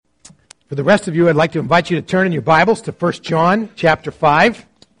For the rest of you, I'd like to invite you to turn in your Bibles to 1 John chapter 5.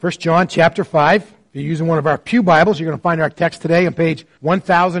 1 John chapter 5. If you're using one of our pew Bibles, you're going to find our text today on page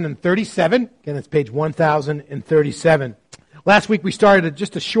 1037. Again, it's page 1037. Last week we started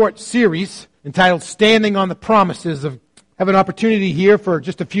just a short series entitled Standing on the Promises of. I have an opportunity here for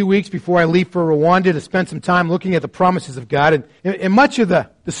just a few weeks before I leave for Rwanda to spend some time looking at the promises of God. And much of the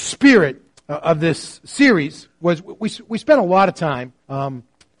spirit of this series was we spent a lot of time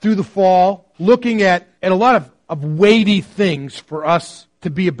through the fall looking at a lot of weighty things for us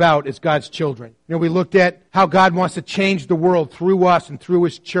to be about as God's children. You know, we looked at how God wants to change the world through us and through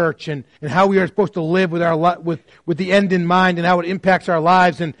His church, and how we are supposed to live with the end in mind, and how it impacts our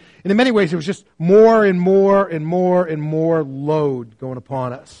lives. And in many ways, it was just more and more and more and more load going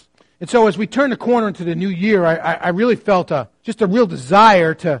upon us. And so as we turn the corner into the new year, I really felt just a real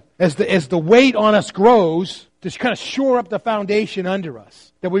desire to, as the weight on us grows, to kind of shore up the foundation under us.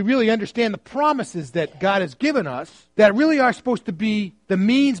 That we really understand the promises that God has given us that really are supposed to be the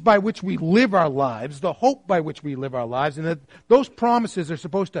means by which we live our lives, the hope by which we live our lives, and that those promises are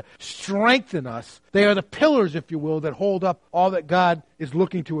supposed to strengthen us. They are the pillars, if you will, that hold up all that God is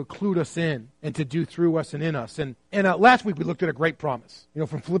looking to include us in and to do through us and in us. And last week we looked at a great promise,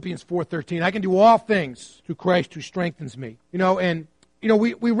 from Philippians 4:13. I can do all things through Christ who strengthens me.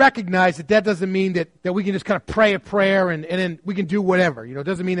 We recognize that doesn't mean that we can just kind of pray a prayer and then we can do whatever. It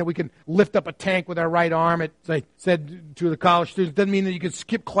doesn't mean that we can lift up a tank with our right arm. As I said to the college students, it doesn't mean that you can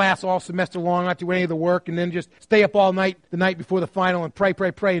skip class all semester long, not do any of the work, and then just stay up all night the night before the final and pray,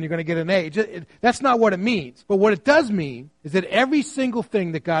 and you're going to get an A. That's not what it means. But what it does mean is that every single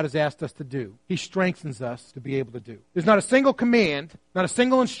thing that God has asked us to do, He strengthens us to be able to do. There's not a single command, not a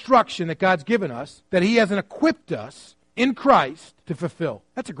single instruction that God's given us that He hasn't equipped us in Christ to fulfill.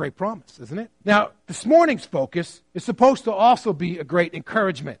 That's a great promise, isn't it? Now, this morning's focus is supposed to also be a great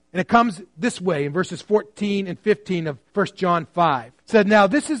encouragement. And it comes this way in verses 14 and 15 of 1 John 5. It said, "Now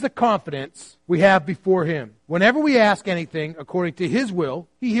this is the confidence we have before Him. Whenever we ask anything according to His will,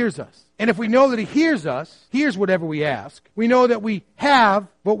 He hears us. And if we know that He hears us, hears whatever we ask, we know that we have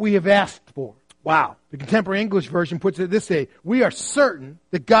what we have asked for." Wow. The Contemporary English Version puts it this way: "We are certain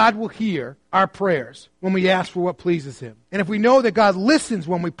that God will hear our prayers when we ask for what pleases Him. And if we know that God listens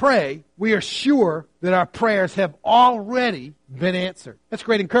when we pray, we are sure that our prayers have already been answered." That's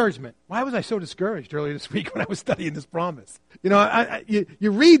great encouragement. Why was I so discouraged earlier this week when I was studying this promise?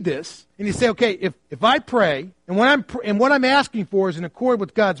 You read this and you say, okay, if I pray and what I'm asking for is in accord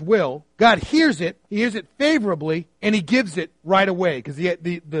with God's will, God hears it, He hears it favorably, and He gives it right away. Because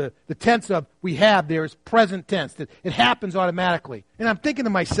the tense of we have there is present tense. That it happens automatically. And I'm thinking to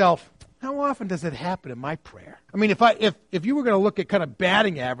myself, how often does it happen in my prayer? I mean, if you were going to look at kind of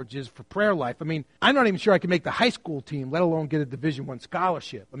batting averages for prayer life, I mean, I'm not even sure I can make the high school team, let alone get a Division I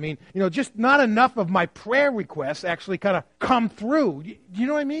scholarship. I mean, just not enough of my prayer requests actually kind of come through. Do you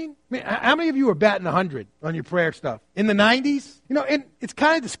know what I mean? How many of you are batting 100 on your prayer stuff? In the 90s? And it's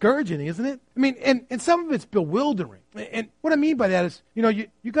kind of discouraging, isn't it? I mean, and some of it's bewildering. And what I mean by that is,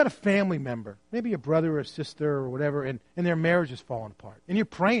 you got a family member, maybe a brother or a sister or whatever, and their marriage is falling apart. And you're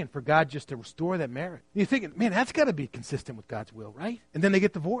praying for God just to restore that marriage. And you're thinking, man, that's got to be consistent with God's will, right? And then they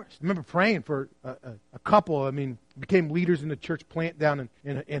get divorced. I remember praying for a couple, became leaders in the church plant down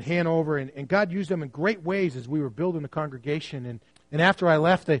in Hanover, and God used them in great ways as we were building the congregation. And after I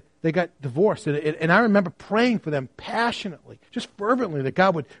left, they got divorced. And I remember praying for them passionately, just fervently, that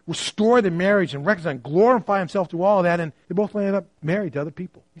God would restore their marriage and reconcile and glorify Himself through all of that. And they both ended up married to other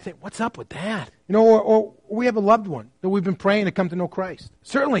people. You think, what's up with that? Or we have a loved one that we've been praying to come to know Christ.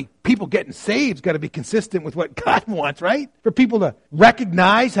 Certainly, people getting saved has got to be consistent with what God wants, right? For people to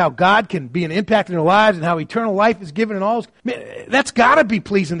recognize how God can be an impact in their lives and how eternal life is given and all this, that's got to be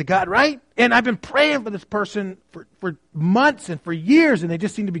pleasing to God, right? And I've been praying for this person for months and for years, and they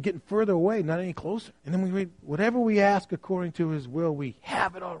just seem to be getting further away, not any closer. And then we read, whatever we ask according to His will, we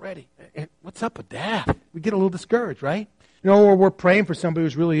have it already. And what's up with that? We get a little discouraged, right? Or we're praying for somebody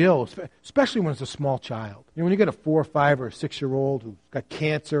who's really ill, especially when it's a small child. When you get a 4 or 5 or a 6-year-old who's got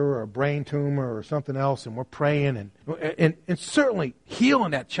cancer or a brain tumor or something else, and we're praying, and certainly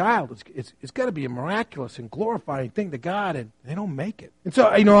healing that child, it's got to be a miraculous and glorifying thing to God, and they don't make it. And so,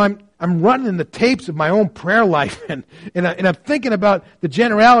 I'm running the tapes of my own prayer life, and I'm thinking about the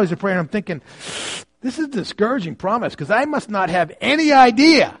generalities of prayer, and I'm thinking, this is a discouraging promise, because I must not have any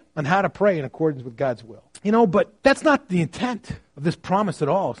idea on how to pray in accordance with God's will. But that's not the intent of this promise at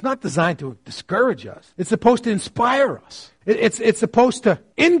all. It's not designed to discourage us. It's supposed to inspire us. It's supposed to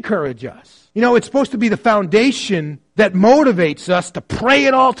encourage us. It's supposed to be the foundation that motivates us to pray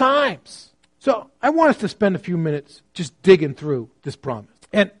at all times. So I want us to spend a few minutes just digging through this promise.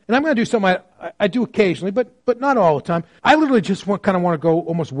 And I'm going to do something I do occasionally, but not all the time. I literally just kind of want to go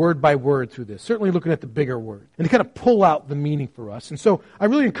almost word by word through this, certainly looking at the bigger word, and to kind of pull out the meaning for us. And so I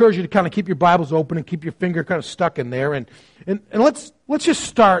really encourage you to kind of keep your Bibles open and keep your finger kind of stuck in there. And let's just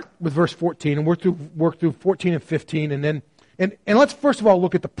start with verse 14 and work through 14 and 15, and then and let's first of all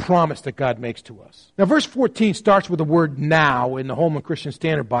look at the promise that God makes to us. Now, verse 14 starts with the word now in the Holman Christian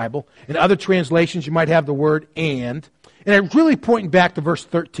Standard Bible. In other translations, you might have the word and it's really pointing back to verse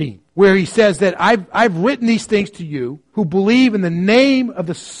 13, where he says that I've written these things to you who believe in the name of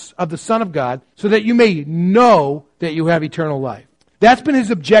the Son of God, so that you may know that you have eternal life. That's been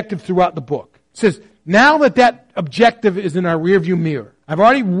his objective throughout the book. It says, now that objective is in our rearview mirror, I've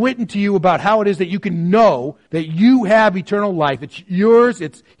already written to you about how it is that you can know that you have eternal life. It's yours,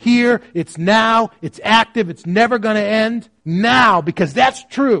 it's here, it's now, it's active, it's never going to end. Now, because that's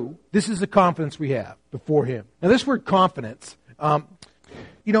true, this is the confidence we have before him. Now, this word confidence,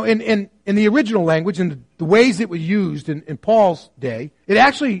 in the original language and the ways it was used in Paul's day, it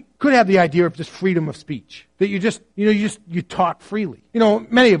actually could have the idea of just freedom of speech. That you talk freely.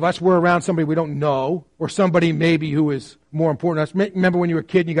 Many of us were around somebody we don't know, or somebody maybe who is more important to us. Remember when you were a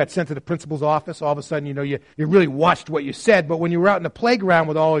kid and you got sent to the principal's office, all of a sudden, you really watched what you said, but when you were out in the playground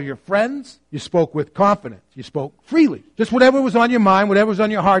with all of your friends, you spoke with confidence. You spoke freely. Just whatever was on your mind, whatever was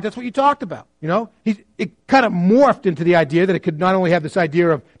on your heart, that's what you talked about. It kind of morphed into the idea that it could not only have this idea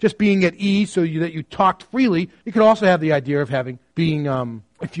of just being at ease so that you talked freely, it could also have the idea of being,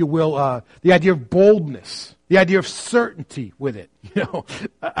 if you will, the idea of boldness, the idea of certainty with it. It's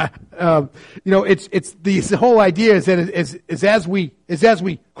the whole idea is that as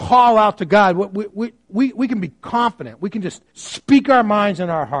we call out to God, we can be confident. We can just speak our minds and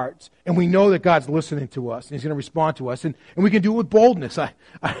our hearts, and we know that God's listening to us and He's going to respond to us, and we can do it with boldness. I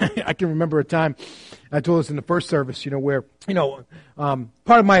can remember a time I told us in the first service, where part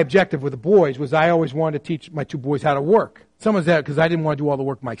of my objective with the boys was I always wanted to teach my two boys how to work. Some of that because I didn't want to do all the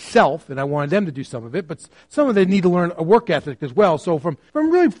work myself, and I wanted them to do some of it. But some of them need to learn a work ethic as well. So from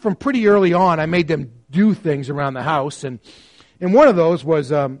pretty early on, I made them do things around the house. And one of those was,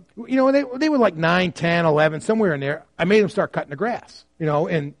 they were like 9, 10, 11, somewhere in there. I made them start cutting the grass.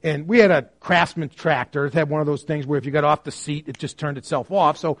 And we had a Craftsman tractor. It had one of those things where if you got off the seat, it just turned itself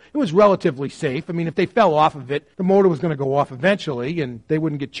off. So it was relatively safe. I mean, if they fell off of it, the motor was going to go off eventually, and they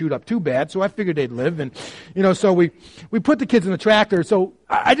wouldn't get chewed up too bad. So I figured they'd live. And, so we put the kids in the tractor. So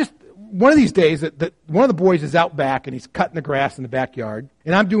one of these days, that one of the boys is out back, and he's cutting the grass in the backyard.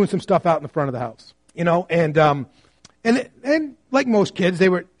 And I'm doing some stuff out in the front of the house, And like most kids, they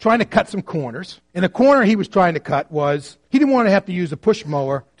were trying to cut some corners. And the corner he was trying to cut was, he didn't want to have to use a push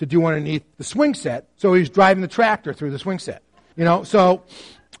mower to do underneath the swing set. So he was driving the tractor through the swing set. So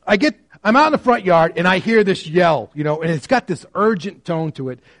I'm out in the front yard and I hear this yell, and it's got this urgent tone to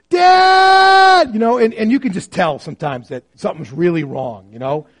it. Dad! And you can just tell sometimes that something's really wrong,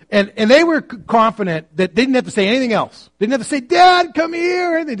 And they were confident that they didn't have to say anything else. They didn't have to say, Dad, come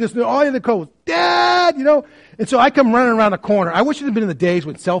here. And they just knew all the other codes. Dad, And so I come running around the corner. I wish it had been in the days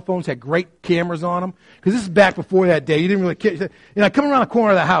when cell phones had great cameras on them. Because this is back before that day. You didn't really care. And I come around the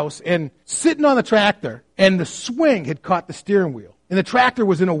corner of the house and sitting on the tractor, and the swing had caught the steering wheel. And the tractor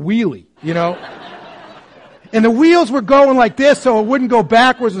was in a wheelie, And the wheels were going like this, so it wouldn't go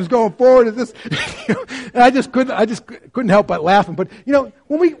backwards. It was going forward. And I just couldn't help but laughing. But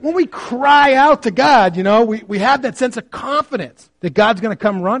when we cry out to God, we have that sense of confidence that God's going to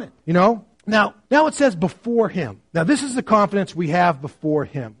come running. Now it says before Him. Now this is the confidence we have before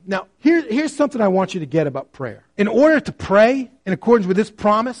Him. Now here's something I want you to get about prayer. In order to pray in accordance with this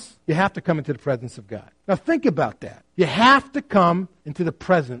promise, you have to come into the presence of God. Now think about that. You have to come into the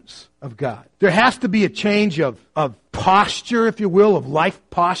presence of God. There has to be a change of posture, if you will, of life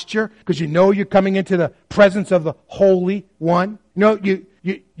posture, because you're coming into the presence of the Holy One.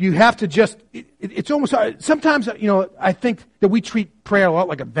 You have to just, it's almost, sometimes, I think that we treat prayer a lot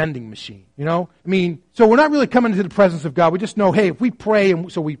like a vending machine, so we're not really coming into the presence of God. We just know, hey, if we pray,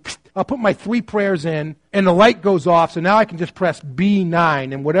 I'll put my 3 prayers in, and the light goes off, so now I can just press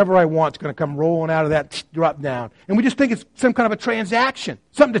B9, and whatever I want is going to come rolling out of that, drop down. And we just think it's some kind of a transaction,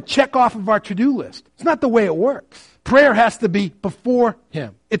 something to check off of our to-do list. It's not the way it works. Prayer has to be before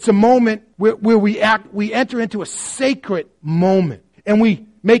Him. It's a moment where we enter into a sacred moment, and we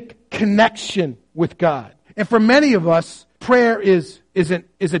make connection with God. And for many of us, prayer is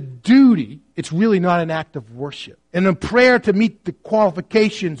a duty. It's really not an act of worship. And a prayer to meet the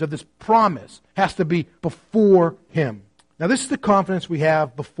qualifications of this promise has to be before Him. Now this is the confidence we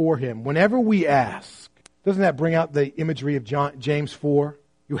have before Him. Whenever we ask, doesn't that bring out the imagery of James 4?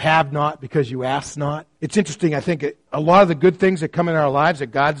 You have not because you ask not. it's interesting, I think a lot of the good things that come in our lives that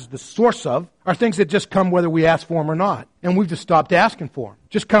God's the source of are things that just come whether we ask for them or not. And we've just stopped asking for them.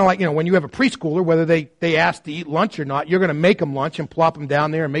 Just kind of like, when you have a preschooler, whether they ask to eat lunch or not, you're going to make them lunch and plop them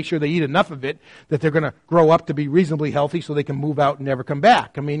down there and make sure they eat enough of it that they're going to grow up to be reasonably healthy so they can move out and never come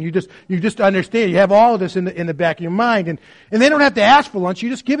back. I mean, you just understand. You have all of this in the back of your mind. And they don't have to ask for lunch. You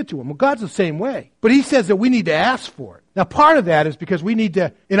just give it to them. Well, God's the same way. But he says that we need to ask for it. Now, part of that is because we need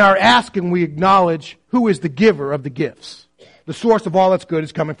to, in our asking, we acknowledge who is the giver of the gifts. The source of all that's good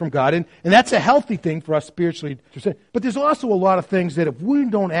is coming from God. And that's a healthy thing for us spiritually to say. But there's also a lot of things that if we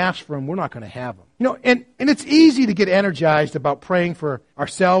don't ask for them, we're not going to have them. And it's easy to get energized about praying for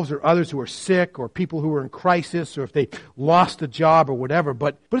ourselves or others who are sick or people who are in crisis or if they lost a job or whatever.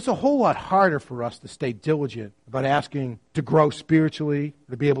 But it's a whole lot harder for us to stay diligent about asking to grow spiritually,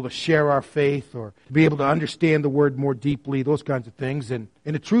 to be able to share our faith or to be able to understand the Word more deeply, those kinds of things. And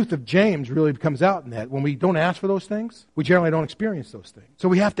the truth of James really comes out in that. When we don't ask for those things, we generally don't experience those things. So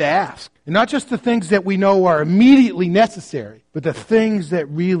we have to ask. And not just the things that we know are immediately necessary, but the things that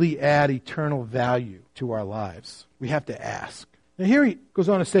really add eternal value to our lives. We have to ask. Now here he goes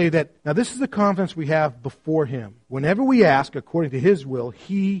on to say that, now this is the confidence we have before him. Whenever we ask according to his will,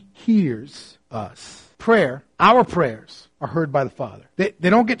 he hears us. Prayer, our prayers, are heard by the Father. They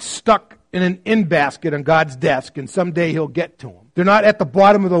don't get stuck in an in-basket on God's desk and someday he'll get to them. They're not at the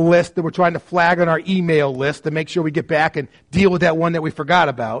bottom of the list that we're trying to flag on our email list to make sure we get back and deal with that one that we forgot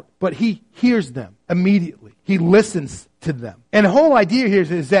about. But he hears them immediately. He listens to them. And the whole idea here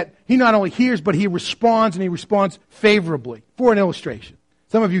is that he not only hears, but he responds, and he responds favorably. For an illustration,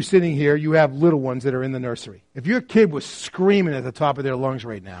 some of you sitting here, you have little ones that are in the nursery. If your kid was screaming at the top of their lungs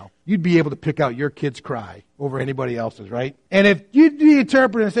right now, you'd be able to pick out your kid's cry over anybody else's, right? And if you'd be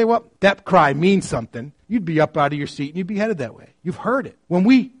interpreting and say, well, that cry means something, you'd be up out of your seat and you'd be headed that way. You've heard it. When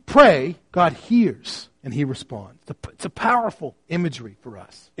we pray, God hears and he responds. It's a powerful imagery for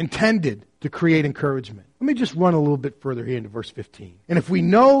us, intended to create encouragement. Let me just run a little bit further here into verse 15. And if we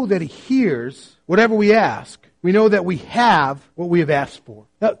know that he hears whatever we ask, we know that we have what we have asked for.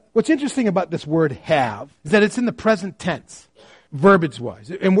 Now, what's interesting about this word have is that it's in the present tense,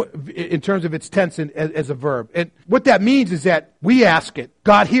 verbiage-wise, and in terms of its tense as a verb. And what that means is that we ask it,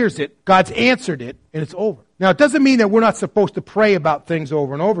 God hears it, God's answered it, and it's over. Now, it doesn't mean that we're not supposed to pray about things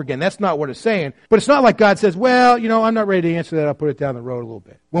over and over again. That's not what it's saying. But it's not like God says, well, I'm not ready to answer that. I'll put it down the road a little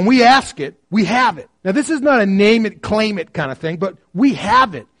bit. When we ask it, we have it. Now, this is not a name it, claim it kind of thing, but we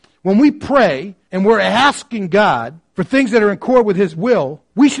have it. When we pray and we're asking God for things that are in accord with his will,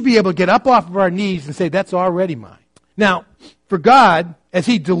 we should be able to get up off of our knees and say, that's already mine. Now, for God, as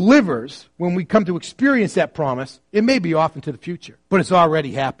he delivers, when we come to experience that promise, it may be off into the future, but it's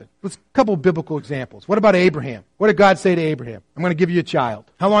already happened. Let's a couple of biblical examples. What about Abraham? What did God say to Abraham? I'm going to give you a child.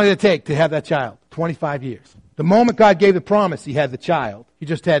 How long did it take to have that child? 25 years. The moment God gave the promise, he had the child. He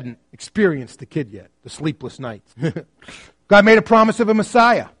just hadn't experienced the kid yet, the sleepless nights. God made a promise of a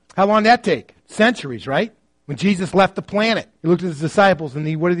Messiah. How long did that take? Centuries, right? When Jesus left the planet, he looked at his disciples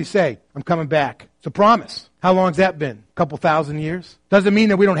and what did he say? I'm coming back. It's a promise. How long's that been? A couple thousand years? Doesn't mean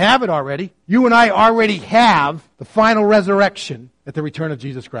that we don't have it already. You and I already have the final resurrection at the return of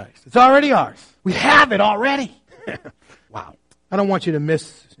Jesus Christ. It's already ours. We have it already. Wow. I don't want you to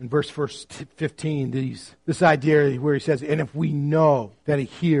miss in verse 15 this idea where he says, and if we know that he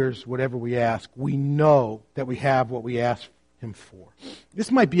hears whatever we ask, we know that we have what we ask him for.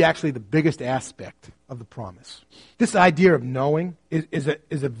 This might be actually the biggest aspect of the promise. This idea of knowing is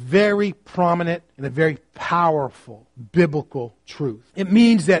a very prominent and a very powerful biblical truth. It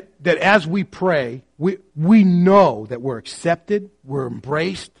means that as we pray, we know that we're accepted, we're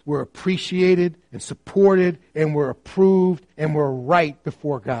embraced, we're appreciated and supported, and we're approved, and we're right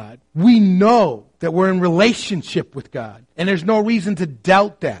before God. We know that we're in relationship with God, and there's no reason to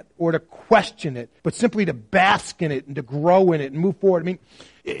doubt that or to question it, but simply to bask in it and to grow in it and move forward. I mean,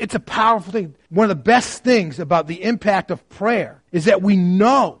 it's a powerful thing. One of the best things about the impact of prayer is that we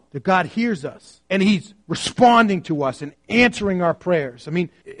know that God hears us and he's responding to us and answering our prayers. I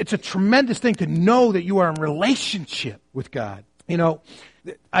mean, it's a tremendous thing to know that you are in relationship with God.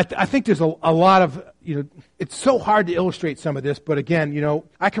 I think there's a lot of, it's so hard to illustrate some of this, but again,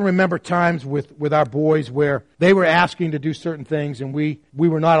 I can remember times with our boys where they were asking to do certain things and we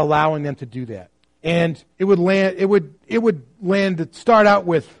were not allowing them to do that. And it would it would start out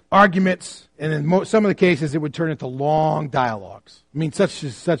with arguments, and in some of the cases, it would turn into long dialogues. I mean, such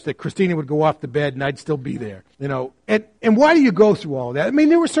that Christina would go off to bed and I'd still be there, And why do you go through all that? I mean,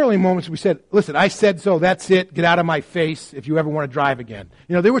 there were certainly moments we said, listen, I said so, that's it, get out of my face if you ever want to drive again.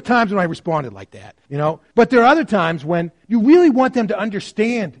 There were times when I responded like that, But there are other times when you really want them to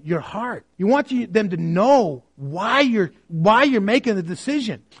understand your heart. You want them to know why you're making the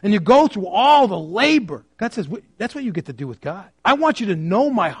decision. And you go through all the labor. God says, that's what you get to do with God. I want you to know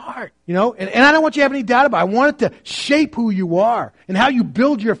my heart, and I don't want you to have any doubt about it. I want it to shape who you are and how you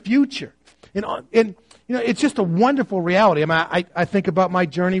build your future. And it's just a wonderful reality. I mean, I think about my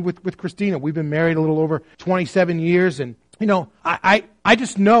journey with Christina. We've been married a little over 27 years, and I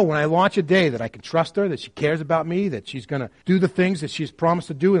just know when I launch a day that I can trust her, that she cares about me, that she's going to do the things that she's promised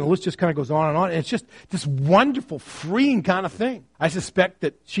to do, and the list just kind of goes on and on. And it's just this wonderful, freeing kind of thing. I suspect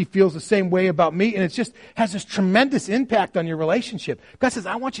that she feels the same way about me, and it just has this tremendous impact on your relationship. God says,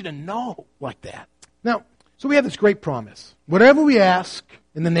 I want you to know like that. Now, so we have this great promise. Whatever we ask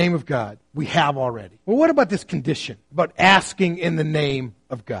in the name of God, we have already. Well, what about this condition, about asking in the name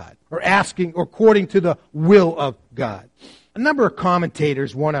of God, or asking according to the will of God? A number of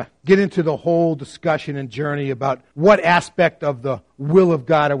commentators want to get into the whole discussion and journey about what aspect of the will of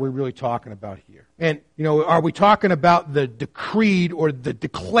God are we really talking about here. And, are we talking about the decreed or the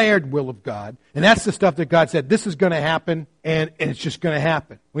declared will of God? And that's the stuff that God said, this is going to happen, and it's just going to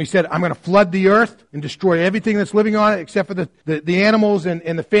happen. When He said, I'm going to flood the earth and destroy everything that's living on it except for the animals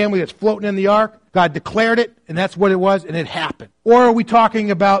and the family that's floating in the ark, God declared it, and that's what it was, and it happened. Or are we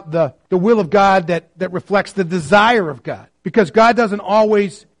talking about the will of God that reflects the desire of God? Because God doesn't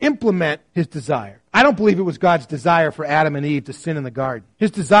always implement His desire. I don't believe it was God's desire for Adam and Eve to sin in the garden.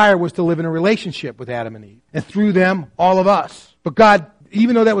 His desire was to live in a relationship with Adam and Eve, and through them, all of us. But God,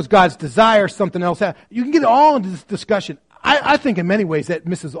 even though that was God's desire, something else happened. You can get all into this discussion. I think in many ways that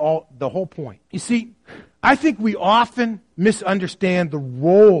misses the whole point. You see, I think we often misunderstand the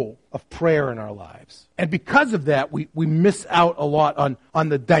role of prayer in our lives. And because of that, we miss out a lot on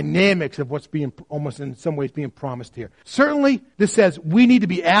the dynamics of what's being, almost in some ways, being promised here. Certainly, this says we need to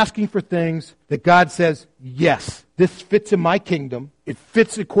be asking for things that God says, yes, this fits in my kingdom. It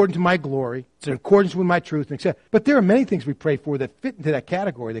fits according to my glory. It's in accordance with my truth, etc. But there are many things we pray for that fit into that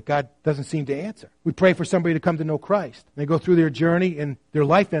category that God doesn't seem to answer. We pray for somebody to come to know Christ. They go through their journey and their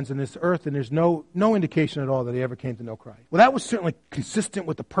life ends on this earth, and there's no indication at all that they ever came to know Christ. Well, that was certainly consistent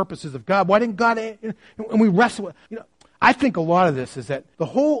with the purposes of God. Why didn't God? And we wrestle with, I think a lot of this is that the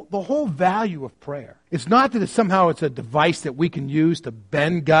whole value of prayer is not that somehow it's a device that we can use to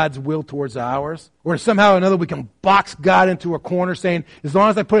bend God's will towards ours, or somehow or another we can box God into a corner saying, as long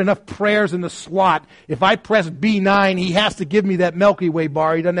as I put enough prayers in the slot, if I press B9, He has to give me that Milky Way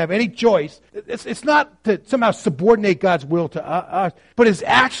bar. He doesn't have any choice. It's not to somehow subordinate God's will to us, but it's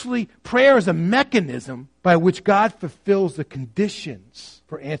actually, prayer is a mechanism by which God fulfills the conditions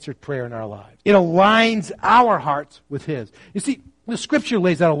for answered prayer in our lives. It aligns our hearts with His. You see, the Scripture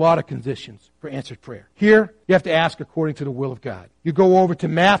lays out a lot of conditions for answered prayer. Here, you have to ask according to the will of God. You go over to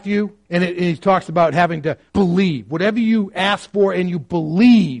Matthew, and he talks about having to believe. Whatever you ask for and you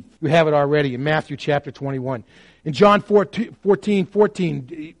believe, you have it already in Matthew chapter 21. In John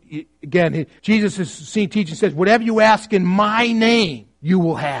 14, again, Jesus is seen teaching, says, whatever you ask in my name, you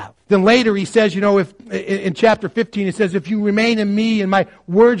will have. Then later he says, if in chapter 15, it says, if you remain in me and my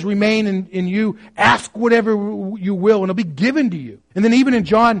words remain in you, ask whatever you will, and it'll be given to you. And then even in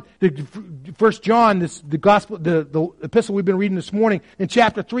John, 1 John, the gospel, the epistle we've been reading this morning, in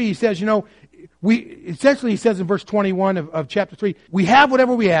chapter 3, he says, he says in verse 21 of chapter 3, we have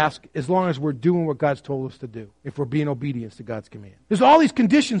whatever we ask as long as we're doing what God's told us to do, if we're being obedient to God's command. There's all these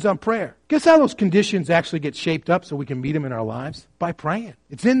conditions on prayer. Guess how those conditions actually get shaped up so we can meet them in our lives? By praying.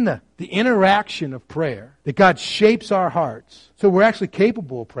 It's in the interaction of prayer that God shapes our hearts so we're actually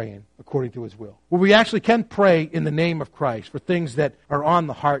capable of praying according to His will. Where we actually can pray in the name of Christ for things that are on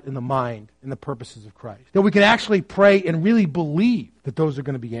the heart and the mind and the purposes of Christ. That we can actually pray and really believe that those are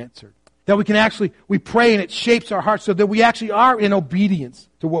going to be answered. That we pray and it shapes our hearts so that we actually are in obedience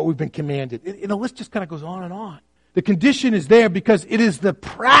to what we've been commanded. And the list just kind of goes on and on. The condition is there because it is the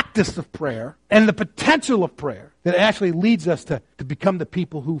practice of prayer and the potential of prayer that actually leads us to become the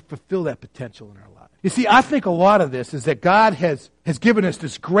people who fulfill that potential in our lives. You see, I think a lot of this is that God has given us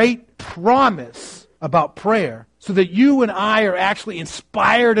this great promise about prayer so that you and I are actually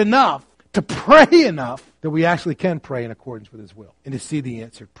inspired enough to pray enough that we actually can pray in accordance with His will and to see the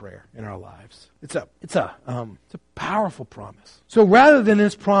answered prayer in our lives. It's a powerful promise. So rather than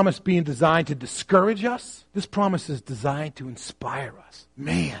this promise being designed to discourage us, this promise is designed to inspire us.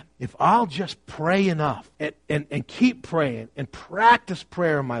 Man, if I'll just pray enough and keep praying and practice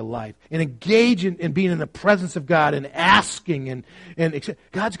prayer in my life and engage in being in the presence of God and asking and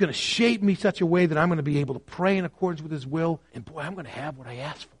God's going to shape me such a way that I'm going to be able to pray in accordance with His will, and boy, I'm going to have what I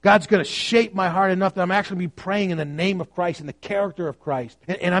ask for. God's going to shape my heart enough that I'm actually going to be praying in the name of Christ and the character of Christ,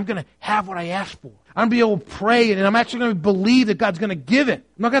 and I'm going to have what I ask for. I'm going to be able to pray, and I'm actually going to believe that God's going to give it.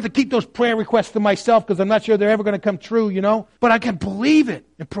 I'm not going to have to keep those prayer requests to myself because I'm not sure they're ever going to come true, But I can believe it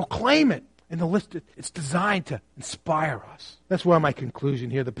and proclaim it. And the list, it's designed to inspire us. That's why my conclusion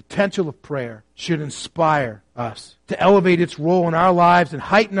here, the potential of prayer should inspire us to elevate its role in our lives and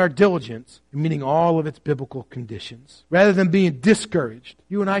heighten our diligence in meeting all of its biblical conditions. Rather than being discouraged,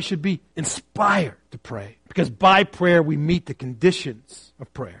 you and I should be inspired to pray. Because by prayer, we meet the conditions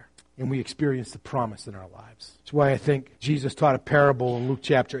of prayer. And we experience the promise in our lives. That's why I think Jesus taught a parable in Luke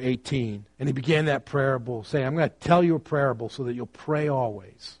chapter 18. And He began that parable saying, I'm going to tell you a parable so that you'll pray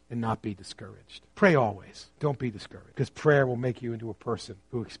always and not be discouraged. Pray always. Don't be discouraged. Because prayer will make you into a person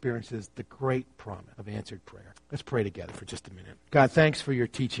who experiences the great promise of answered prayer. Let's pray together for just a minute. God, thanks for your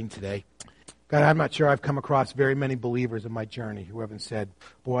teaching today. God, I'm not sure I've come across very many believers in my journey who haven't said,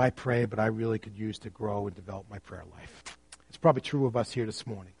 boy, I pray, but I really could use to grow and develop my prayer life. It's probably true of us here this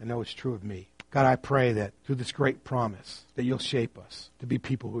morning. I know it's true of me. God, I pray that through this great promise, that you'll shape us to be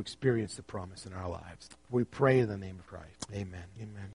people who experience the promise in our lives. We pray in the name of Christ. Amen. Amen.